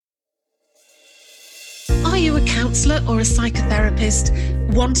Are you a counsellor or a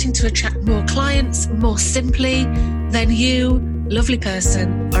psychotherapist wanting to attract more clients more simply? Then you, lovely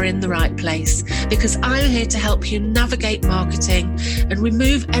person, are in the right place, because I'm here to help you navigate marketing and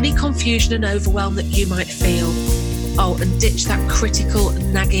remove any confusion and overwhelm that you might feel. Oh, and ditch that critical,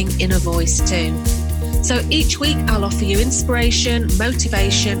 nagging inner voice too. So each week I'll offer you inspiration,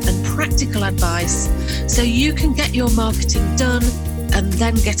 motivation and practical advice so you can get your marketing done and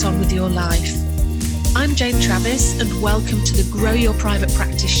then get on with your life. I'm Jane Travis and welcome to the Grow Your Private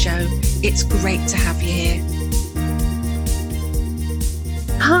Practice Show. It's great to have you here.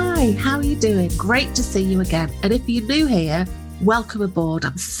 Hi, how are you doing? Great to see you again. And if you're new here, welcome aboard.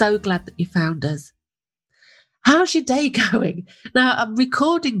 I'm so glad that you found us. How's your day going? Now, I'm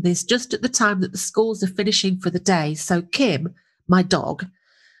recording this just at the time that the schools are finishing for the day. So Kim, my dog,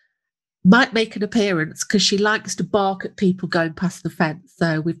 might make an appearance because she likes to bark at people going past the fence.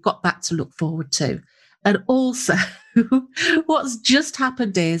 So we've got that to look forward to. And also, what's just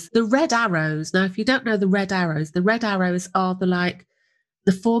happened is the red arrows. Now, if you don't know the red arrows are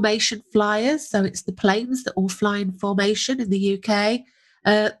the formation flyers. So it's the planes that all fly in formation in the UK.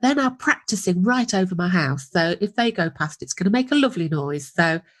 They're now practicing right over my house. So if they go past, it's going to make a lovely noise.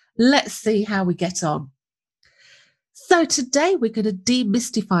 So let's see how we get on. So today we're going to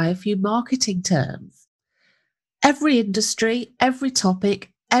demystify a few marketing terms. Every industry, every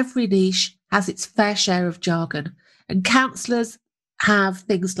topic, every niche has its fair share of jargon, and counsellors have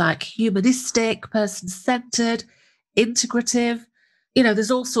things like humanistic, person-centred, integrative. You know,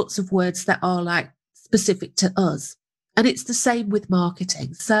 there's all sorts of words that are like specific to us. And it's the same with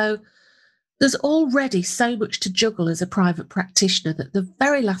marketing. So there's already so much to juggle as a private practitioner that the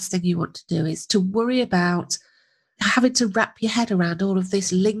very last thing you want to do is to worry about having to wrap your head around all of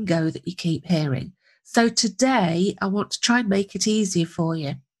this lingo that you keep hearing. So today I want to try and make it easier for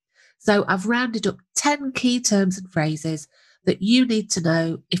you. So I've rounded up 10 key terms and phrases that you need to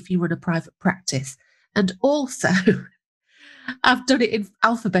know if you run a private practice. And also, I've done it in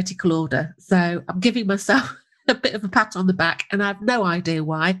alphabetical order. So I'm giving myself a bit of a pat on the back, and I have no idea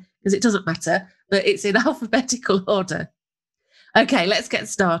why, because it doesn't matter, but it's in alphabetical order. Okay, let's get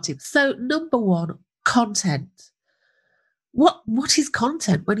started. So number one, content. What is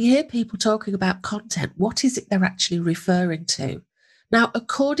content? When you hear people talking about content, what is it they're actually referring to? Now,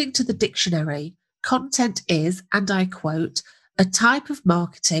 according to the dictionary, content is, and I quote, a type of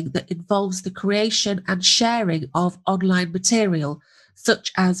marketing that involves the creation and sharing of online material,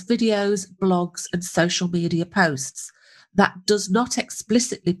 such as videos, blogs, and social media posts, that does not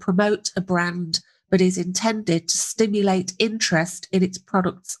explicitly promote a brand, but is intended to stimulate interest in its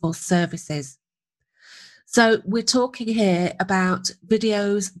products or services. So we're talking here about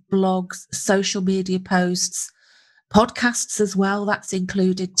videos, blogs, social media posts, podcasts as well, that's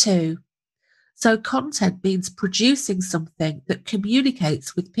included too. So content means producing something that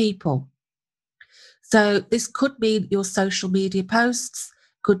communicates with people. So this could mean your social media posts,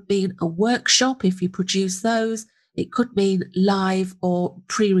 could mean a workshop if you produce those. It could mean live or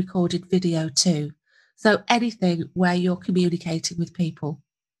pre-recorded video too. So anything where you're communicating with people.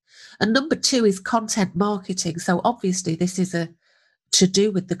 And number two is content marketing. So obviously this is to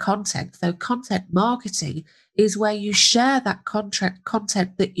do with the content. So content marketing is where you share that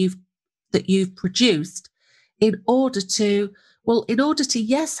content that you've produced in order to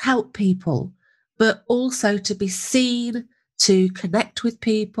yes, help people, but also to be seen, to connect with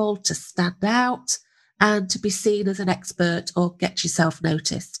people, to stand out, and to be seen as an expert or get yourself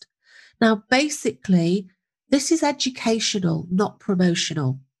noticed. Now, basically, this is educational, not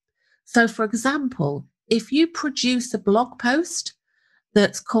promotional. So, for example, if you produce a blog post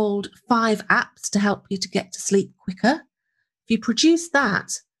that's called 5 apps to help you to get to sleep quicker, if you produce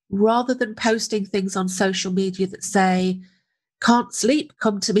that, rather than posting things on social media that say, can't sleep,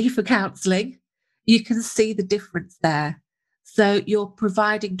 come to me for counselling, you can see the difference there. So you're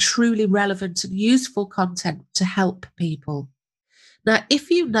providing truly relevant and useful content to help people. Now, if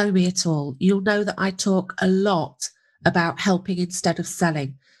you know me at all, you'll know that I talk a lot about helping instead of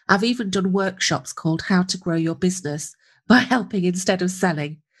selling. I've even done workshops called How to Grow Your Business by Helping Instead of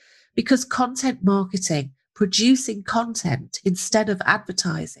Selling, because content marketing, producing content instead of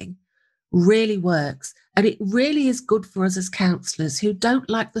advertising, really works. And it really is good for us as counsellors who don't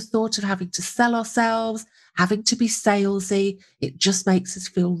like the thought of having to sell ourselves, having to be salesy. It just makes us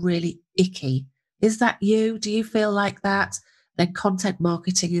feel really icky. Is that you? Do you feel like that? Then content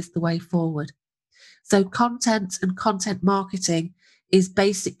marketing is the way forward. So content and content marketing is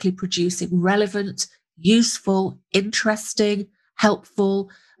basically producing relevant, useful, interesting, helpful,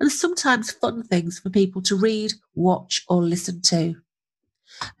 and sometimes fun things for people to read, watch, or listen to.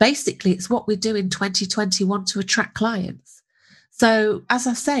 Basically, it's what we do in 2021 to attract clients. So, as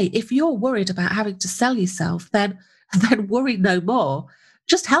I say, if you're worried about having to sell yourself, then worry no more.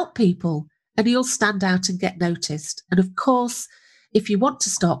 Just help people and you'll stand out and get noticed. And of course, if you want to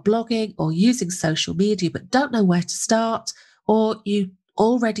start blogging or using social media but don't know where to start, or you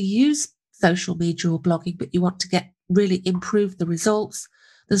already use social media or blogging but you want to really improve the results,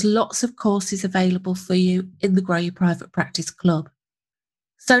 there's lots of courses available for you in the Grow Your Private Practice Club.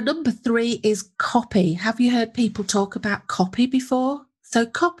 So number 3 is copy. Have you heard people talk about copy before? So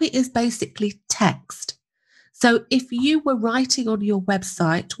copy is basically text. So if you were writing on your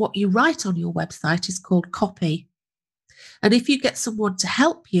website, what you write on your website is called copy. And if you get someone to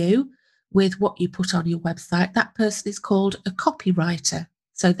help you with what you put on your website, that person is called a copywriter.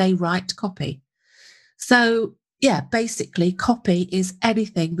 So they write copy. So yeah, basically copy is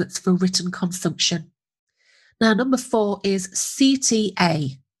anything that's for written consumption. Now, number 4 is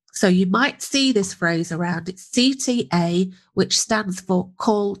CTA. So you might see this phrase around. It's CTA, which stands for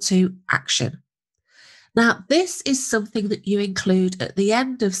call to action. Now, this is something that you include at the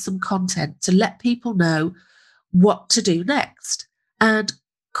end of some content to let people know what to do next. And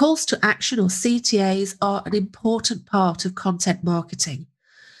calls to action, or CTAs, are an important part of content marketing.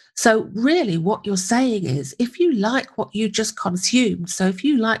 So really what you're saying is, if you like what you just consumed, so if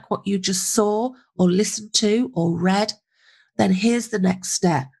you like what you just saw or listened to or read, then here's the next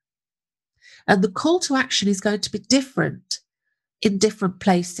step. And the call to action is going to be different in different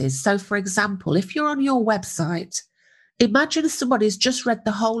places. So for example, if you're on your website, imagine somebody's just read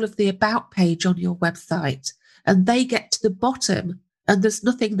the whole of the about page on your website and they get to the bottom and there's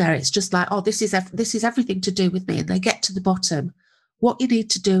nothing there. It's just like, oh, this is everything to do with me. And they get to the bottom. What you need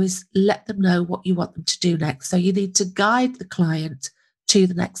to do is let them know what you want them to do next. So you need to guide the client to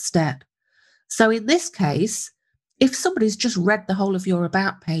the next step. So in this case, if somebody's just read the whole of your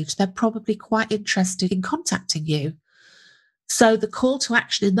about page, they're probably quite interested in contacting you. So the call to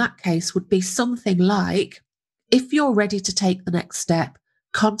action in that case would be something like, if you're ready to take the next step,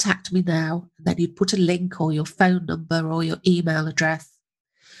 contact me now. And then you'd put a link or your phone number or your email address.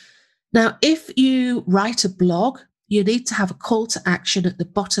 Now, if you write a blog, you need to have a call to action at the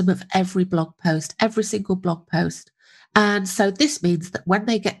bottom of every blog post, every single blog post. And so this means that when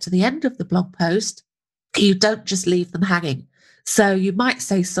they get to the end of the blog post, you don't just leave them hanging. So you might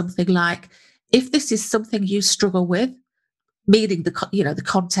say something like, if this is something you struggle with, meaning the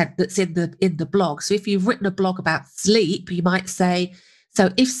content that's in the blog. So if you've written a blog about sleep, you might say,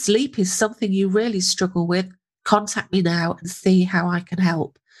 so if sleep is something you really struggle with, contact me now and see how I can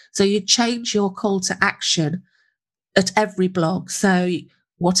help. So you change your call to action at every blog. So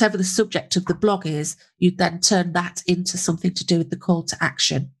whatever the subject of the blog is, you then turn that into something to do with the call to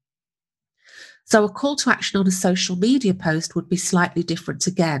action. So a call to action on a social media post would be slightly different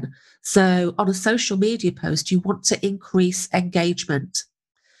again. So on a social media post, you want to increase engagement,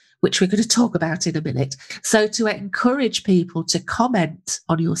 which we're going to talk about in a minute. So to encourage people to comment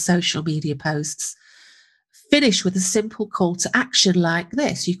on your social media posts, finish with a simple call to action like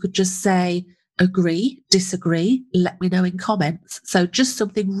this. You could just say, agree, disagree, let me know in comments. So just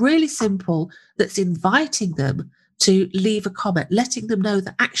something really simple that's inviting them to leave a comment, letting them know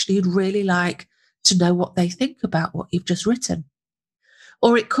that actually you'd really like to know what they think about what you've just written.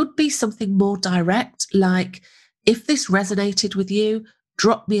 Or it could be something more direct, like, if this resonated with you,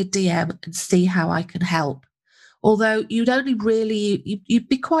 drop me a DM and see how I can help. Although you'd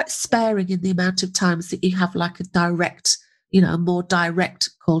be quite sparing in the amount of times that you have like a direct, a more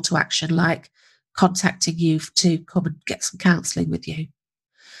direct call to action, like contacting you to come and get some counselling with you.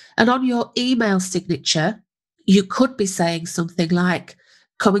 And on your email signature, you could be saying something like,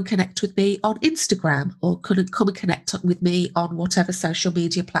 come and connect with me on Instagram, or come and connect with me on whatever social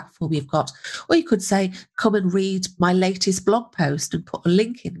media platform you've got. Or you could say, come and read my latest blog post and put a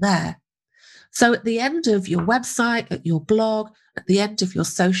link in there. So at the end of your website, at your blog, at the end of your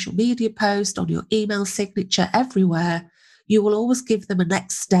social media post, on your email signature, everywhere, you will always give them a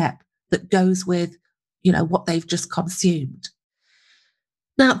next step that goes with, what they've just consumed.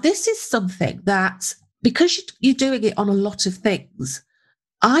 Now, this is something that, because you're doing it on a lot of things,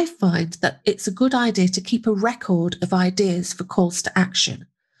 I find that it's a good idea to keep a record of ideas for calls to action.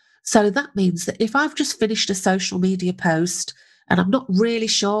 So that means that if I've just finished a social media post and I'm not really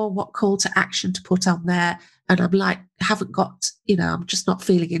sure what call to action to put on there, and I'm like, haven't got, I'm just not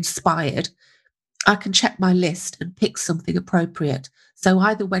feeling inspired, I can check my list and pick something appropriate. So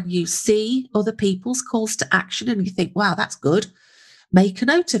either when you see other people's calls to action and you think, wow, that's good, make a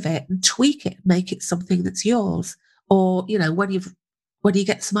note of it and tweak it, make it something that's yours. Or, when you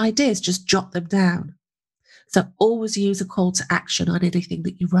get some ideas, just jot them down. So always use a call to action on anything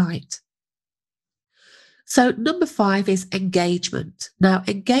that you write. So number 5 is engagement. Now,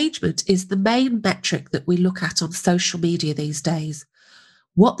 engagement is the main metric that we look at on social media these days.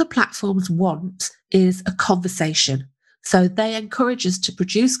 What the platforms want is a conversation. So they encourage us to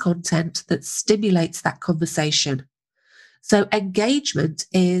produce content that stimulates that conversation. So engagement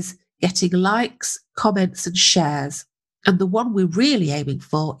is getting likes, comments, and shares. And the one we're really aiming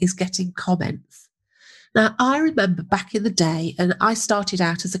for is getting comments. Now, I remember back in the day, and I started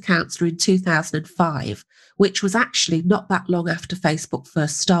out as a counsellor in 2005, which was actually not that long after Facebook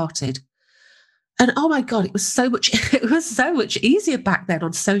first started. And oh my God, it was so much easier back then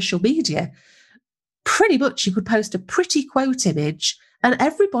on social media. Pretty much you could post a pretty quote image and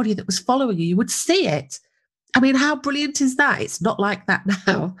everybody that was following you would see it. I mean, how brilliant is that? It's not like that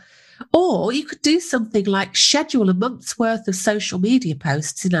now. Or you could do something like schedule a month's worth of social media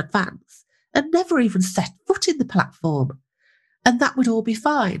posts in advance and never even set foot in the platform. And that would all be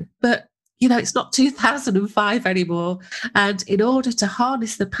fine. But, it's not 2005 anymore. And in order to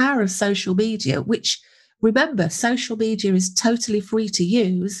harness the power of social media, which, remember, social media is totally free to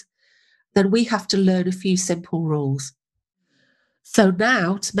use, then we have to learn a few simple rules. So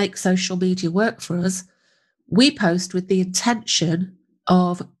now, to make social media work for us, we post with the intention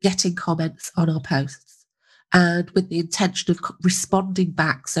of getting comments on our posts and with the intention of responding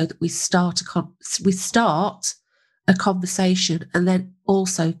back so that we start a conversation and then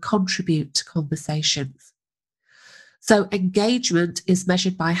also contribute to conversations. So engagement is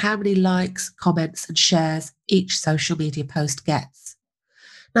measured by how many likes, comments, and shares each social media post gets.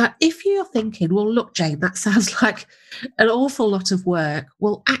 Now, if you're thinking, well, look, Jane, that sounds like an awful lot of work.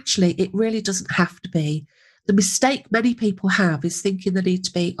 Well, actually, it really doesn't have to be. The mistake many people have is thinking they need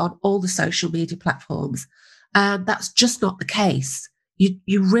to be on all the social media platforms. And that's just not the case.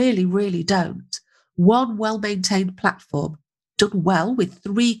 You really, really don't. One well-maintained platform done well with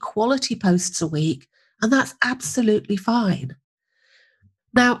 3 quality posts a week, and that's absolutely fine.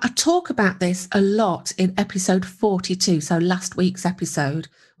 Now, I talk about this a lot in episode 42, so last week's episode,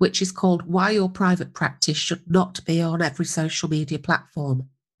 which is called Why Your Private Practice Should Not Be on Every Social Media Platform.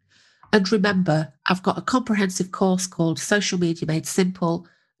 And remember, I've got a comprehensive course called Social Media Made Simple,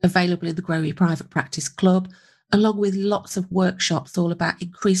 available in the Grow Your Private Practice Club, along with lots of workshops all about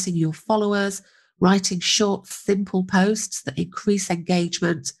increasing your followers, writing short, simple posts that increase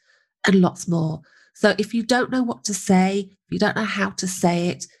engagement, and lots more. So if you don't know what to say, if you don't know how to say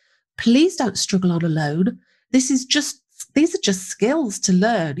it, please don't struggle on alone. These are just skills to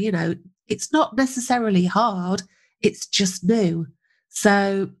learn. It's not necessarily hard. It's just new.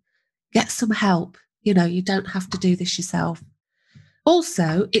 So get some help. You don't have to do this yourself.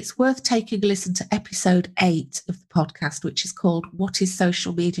 Also, it's worth taking a listen to episode 8 of the podcast, which is called What is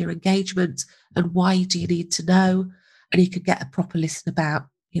Social Media Engagement and Why Do You Need to Know? And you can get a proper listen about,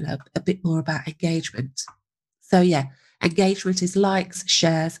 a bit more about engagement. So yeah, engagement is likes,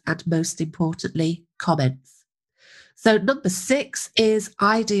 shares, and most importantly, comments. So number 6 is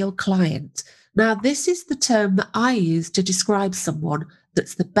ideal client. Now, this is the term that I use to describe someone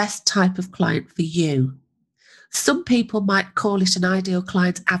that's the best type of client for you. Some people might call it an ideal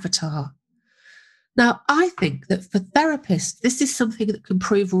client avatar. Now, I think that for therapists, this is something that can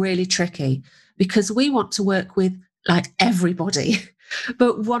prove really tricky because we want to work with everybody.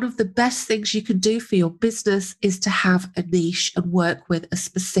 But one of the best things you can do for your business is to have a niche and work with a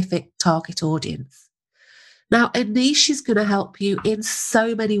specific target audience. Now, a niche is going to help you in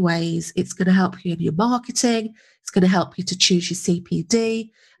so many ways. It's going to help you in your marketing. It's going to help you to choose your CPD.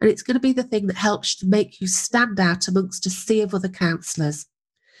 And it's going to be the thing that helps to make you stand out amongst a sea of other counsellors.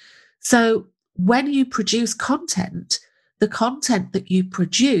 So when you produce content, the content that you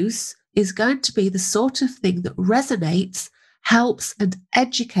produce is going to be the sort of thing that resonates, helps and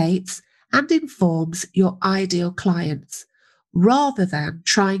educates and informs your ideal clients, rather than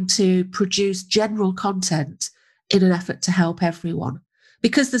trying to produce general content in an effort to help everyone.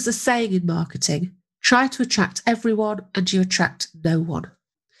 Because there's a saying in marketing, try to attract everyone and you attract no one.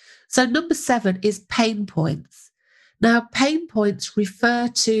 So number 7 is pain points. Now, pain points refer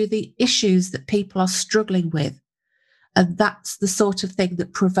to the issues that people are struggling with. And that's the sort of thing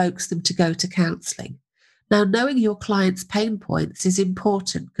that provokes them to go to counselling. Now, knowing your client's pain points is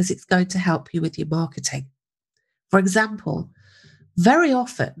important because it's going to help you with your marketing. For example, very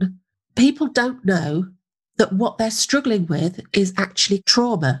often people don't know that what they're struggling with is actually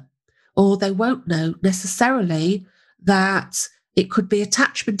trauma, or they won't know necessarily that it could be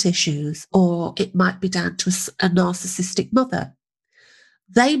attachment issues, or it might be down to a narcissistic mother.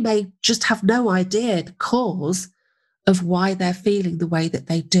 They may just have no idea the cause of why they're feeling the way that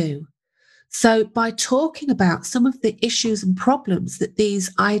they do. So by talking about some of the issues and problems that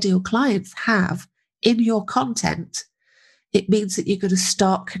these ideal clients have in your content, it means that you're going to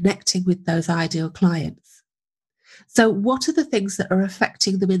start connecting with those ideal clients. So what are the things that are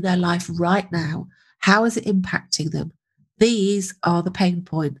affecting them in their life right now? How is it impacting them? These are the pain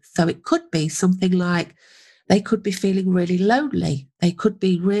points. So it could be something like they could be feeling really lonely. They could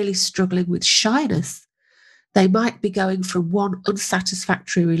be really struggling with shyness. They might be going from one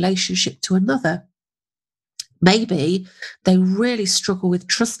unsatisfactory relationship to another. Maybe they really struggle with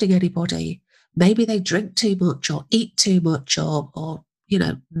trusting anybody. Maybe they drink too much or eat too much or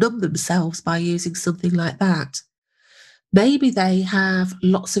numb themselves by using something like that. Maybe they have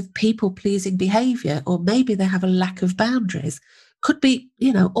lots of people pleasing behavior, or maybe they have a lack of boundaries. Could be,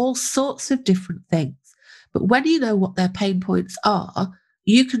 all sorts of different things. But when you know what their pain points are,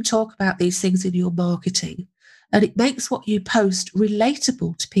 you can talk about these things in your marketing, and it makes what you post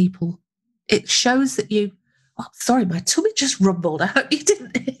relatable to people. It shows that oh, sorry, my tummy just rumbled. I hope you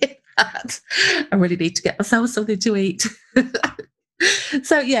didn't hear that. I really need to get myself something to eat.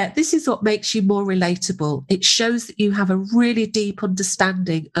 So, yeah, this is what makes you more relatable. It shows that you have a really deep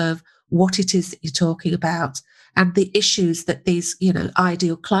understanding of what it is that you're talking about and the issues that these,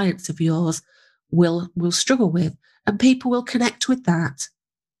 ideal clients of yours will struggle with. And people will connect with that.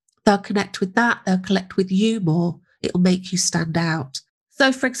 They'll connect with that. They'll connect with you more. It'll make you stand out.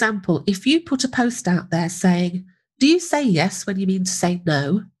 So, for example, if you put a post out there saying, "Do you say yes when you mean to say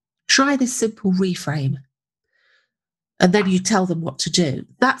no?" Try this simple reframe. And then you tell them what to do.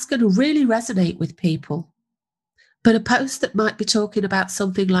 That's going to really resonate with people. But a post that might be talking about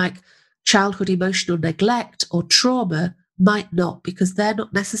something like childhood emotional neglect or trauma might not, because they're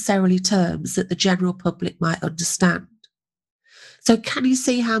not necessarily terms that the general public might understand. So can you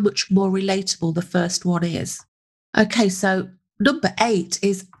see how much more relatable the first one is? Okay, so number 8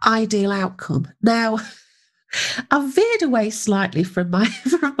 is ideal outcome. Now, I've veered away slightly from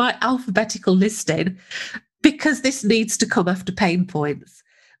my alphabetical listing, because this needs to come after pain points,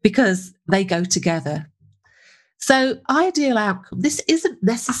 because they go together. So ideal outcome, this isn't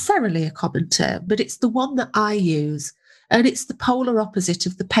necessarily a common term, but it's the one that I use, and it's the polar opposite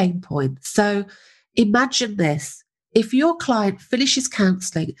of the pain point. So imagine this. If your client finishes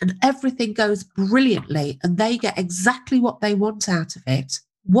counselling and everything goes brilliantly and they get exactly what they want out of it,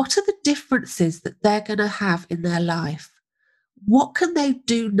 what are the differences that they're going to have in their life? What can they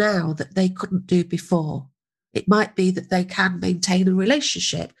do now that they couldn't do before? It might be that they can maintain a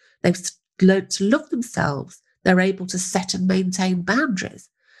relationship. They've learned to love themselves. They're able to set and maintain boundaries.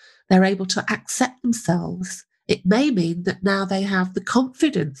 They're able to accept themselves. It may mean that now they have the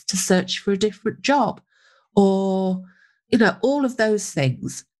confidence to search for a different job, or, all of those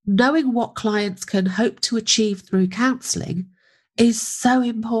things. Knowing what clients can hope to achieve through counselling is so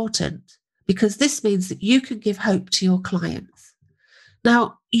important, because this means that you can give hope to your clients.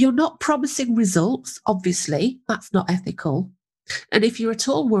 Now, you're not promising results, obviously, that's not ethical. And if you're at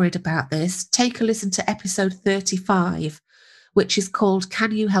all worried about this, take a listen to episode 35, which is called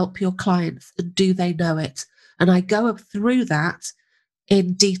 "Can You Help Your Clients and Do They Know It?" And I go up through that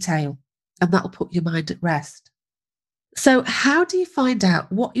in detail, and that'll put your mind at rest. So how do you find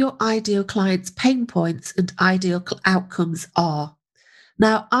out what your ideal client's pain points and ideal outcomes are?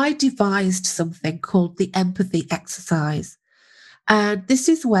 Now, I devised something called the empathy exercise. And this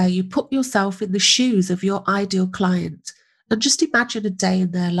is where you put yourself in the shoes of your ideal client and just imagine a day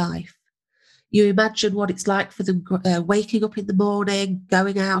in their life. You imagine what it's like for them waking up in the morning,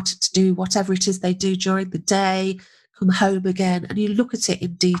 going out to do whatever it is they do during the day, come home again, and you look at it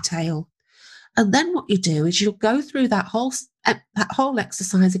in detail. And then what you do is you'll go through that whole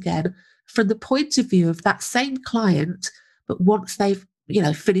exercise again from the point of view of that same client, but once they've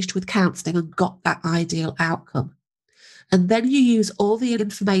finished with counselling and got that ideal outcome. And then you use all the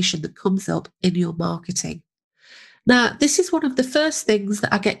information that comes up in your marketing. Now, this is one of the first things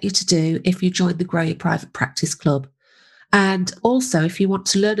that I get you to do if you join the Grow Your Private Practice Club. And also, if you want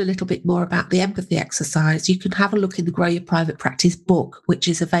to learn a little bit more about the empathy exercise, you can have a look in the Grow Your Private Practice book, which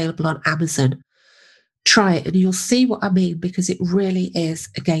is available on Amazon. Try it and you'll see what I mean, because it really is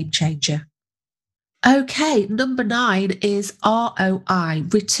a game changer. Okay, number 9 is ROI,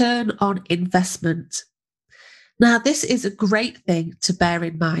 return on investment. Now, this is a great thing to bear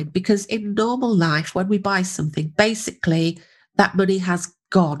in mind, because in normal life, when we buy something, basically that money has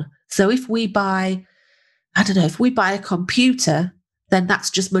gone. So if we buy a computer, then that's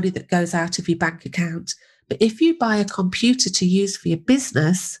just money that goes out of your bank account. But if you buy a computer to use for your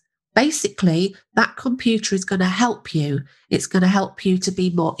business, basically that computer is going to help you. It's going to help you to be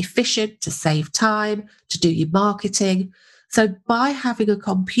more efficient, to save time, to do your marketing. So by having a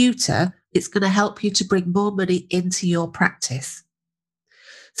computer, it's going to help you to bring more money into your practice.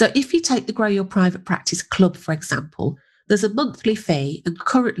 So if you take the Grow Your Private Practice Club, for example, there's a monthly fee, and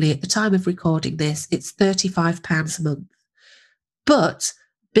currently at the time of recording this, it's £35 a month. But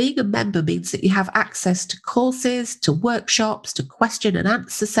being a member means that you have access to courses, to workshops, to question and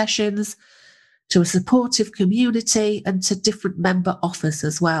answer sessions, to a supportive community, and to different member offers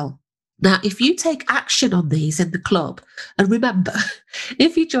as well. Now, if you take action on these in the club, and remember,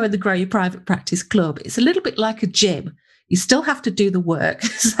 if you join the Grow Your Private Practice Club, it's a little bit like a gym. You still have to do the work.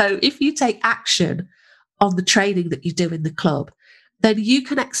 So if you take action on the training that you do in the club, then you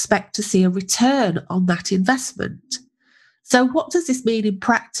can expect to see a return on that investment. So what does this mean in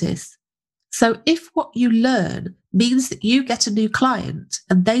practice? So if what you learn means that you get a new client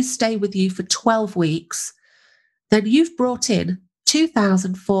and they stay with you for 12 weeks, then you've brought in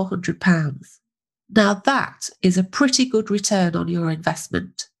 £2,400. Now that is a pretty good return on your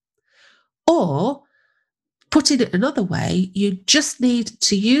investment. Or, putting it another way, you just need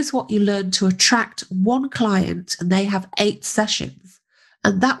to use what you learn to attract one client and they have 8 sessions.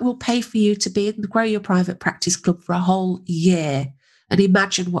 And that will pay for you to be in the Grow Your Private Practice Club for a whole year. And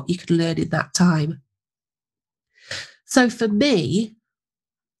imagine what you could learn in that time. So for me,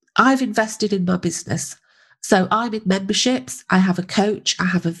 I've invested in my business. So I'm in memberships, I have a coach, I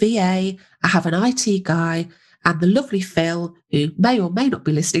have a VA, I have an IT guy, and the lovely Phil, who may or may not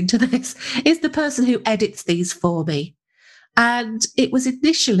be listening to this, is the person who edits these for me. And it was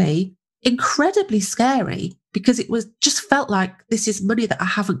initially incredibly scary because it was just felt like this is money that I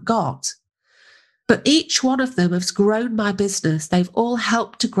haven't got. But each one of them has grown my business. They've all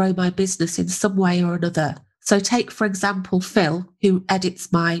helped to grow my business in some way or another. So take, for example, Phil, who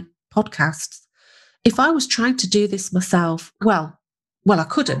edits my podcasts. If I was trying to do this myself, well, I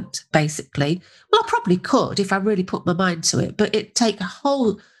couldn't, basically. Well, I probably could if I really put my mind to it, but it'd take a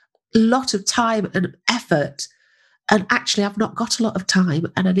whole lot of time and effort. And actually, I've not got a lot of time,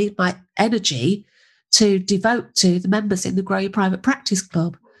 and I need my energy to devote to the members in the Grow Your Private Practice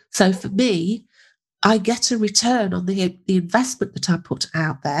Club. So for me, I get a return on the investment that I put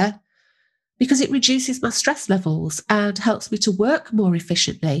out there because it reduces my stress levels and helps me to work more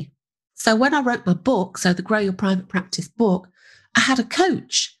efficiently. So when I wrote my book, so the Grow Your Private Practice book, I had a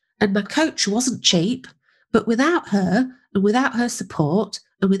coach, and my coach wasn't cheap, but without her and without her support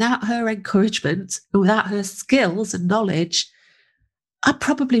and without her encouragement and without her skills and knowledge, I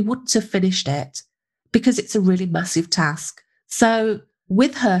probably wouldn't have finished it because it's a really massive task. So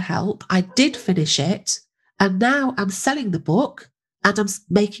with her help, I did finish it, and now I'm selling the book and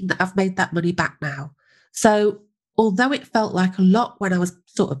I've made that money back now. So although it felt like a lot when I was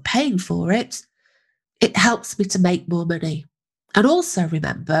sort of paying for it, it helps me to make more money. And also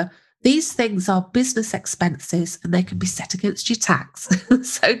remember, these things are business expenses and they can be set against your tax.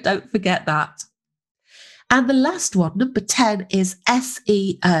 So don't forget that. And the last one, number 10, is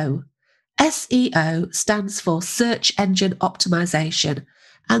SEO. SEO stands for Search Engine Optimization.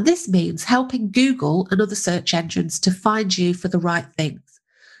 And this means helping Google and other search engines to find you for the right things.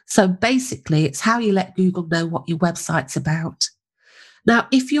 So basically, it's how you let Google know what your website's about. Now,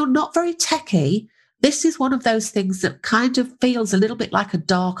 if you're not very techie, this is one of those things that kind of feels a little bit like a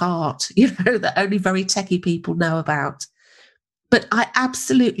dark art, that only very techie people know about. But I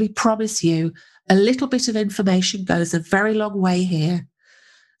absolutely promise you, a little bit of information goes a very long way here.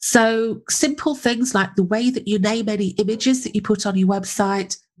 So simple things like the way that you name any images that you put on your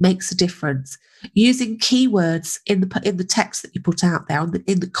website makes a difference. Using keywords in the text that you put out there,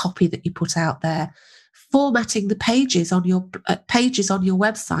 in the copy that you put out there. Formatting the pages on your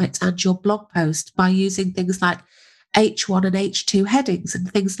website and your blog post by using things like H1 and H2 headings and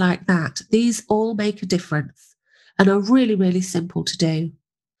things like that. These all make a difference and are really, really simple to do.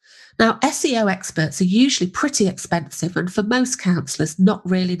 Now, SEO experts are usually pretty expensive and for most counsellors, not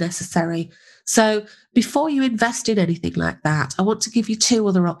really necessary. So before you invest in anything like that, I want to give you 2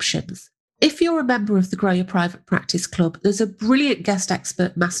 other options. If you're a member of the Grow Your Private Practice Club, there's a brilliant guest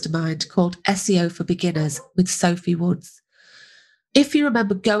expert mastermind called SEO for Beginners with Sophie Woods. If you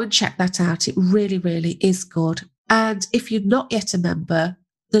remember, go and check that out. It really, really is good. And if you're not yet a member,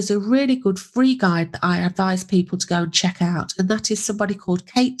 there's a really good free guide that I advise people to go and check out. And that is somebody called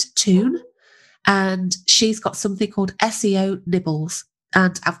Kate Toon. And she's got something called SEO Nibbles.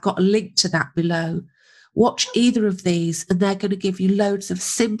 And I've got a link to that below. Watch either of these and they're going to give you loads of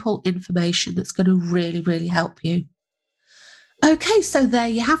simple information that's going to really, really help you. Okay, so there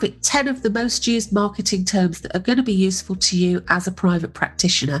you have it. 10 of the most used marketing terms that are going to be useful to you as a private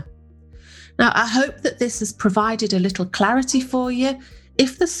practitioner. Now, I hope that this has provided a little clarity for you.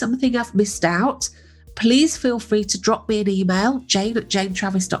 If there's something I've missed out, please feel free to drop me an email,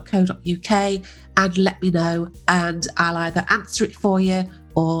 jane@janetravis.co.uk, and let me know, and I'll either answer it for you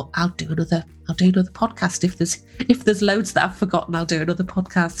or I'll do another podcast. If there's loads that I've forgotten, I'll do another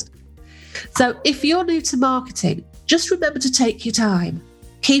podcast. So if you're new to marketing, just remember to take your time,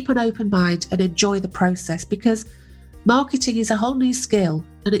 keep an open mind and enjoy the process, because marketing is a whole new skill,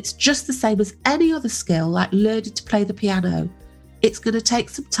 and it's just the same as any other skill, like learning to play the piano. It's going to take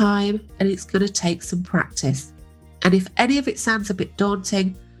some time and it's going to take some practice. And if any of it sounds a bit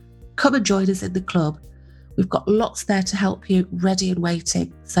daunting, come and join us in the club. We've got lots there to help you, ready and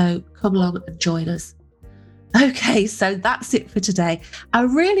waiting. So come along and join us. Okay, so that's it for today. I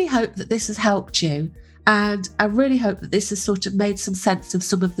really hope that this has helped you. And I really hope that this has sort of made some sense of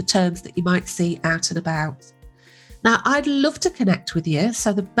some of the terms that you might see out and about. Now, I'd love to connect with you.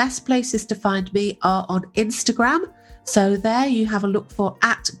 So the best places to find me are on Instagram. So there you have a look for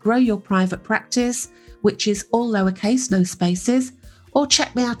 @GrowYourPrivatePractice, which is all lowercase, no spaces. Or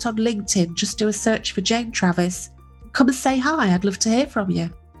check me out on LinkedIn. Just do a search for Jane Travis. Come and say hi. I'd love to hear from you.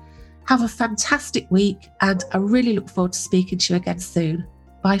 Have a fantastic week, and I really look forward to speaking to you again soon.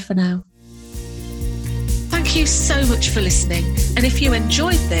 Bye for now. Thank you so much for listening. And if you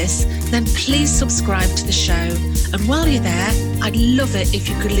enjoyed this, then please subscribe to the show. And while you're there, I'd love it if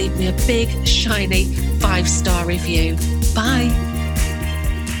you could leave me a big, shiny 5-star review. Bye.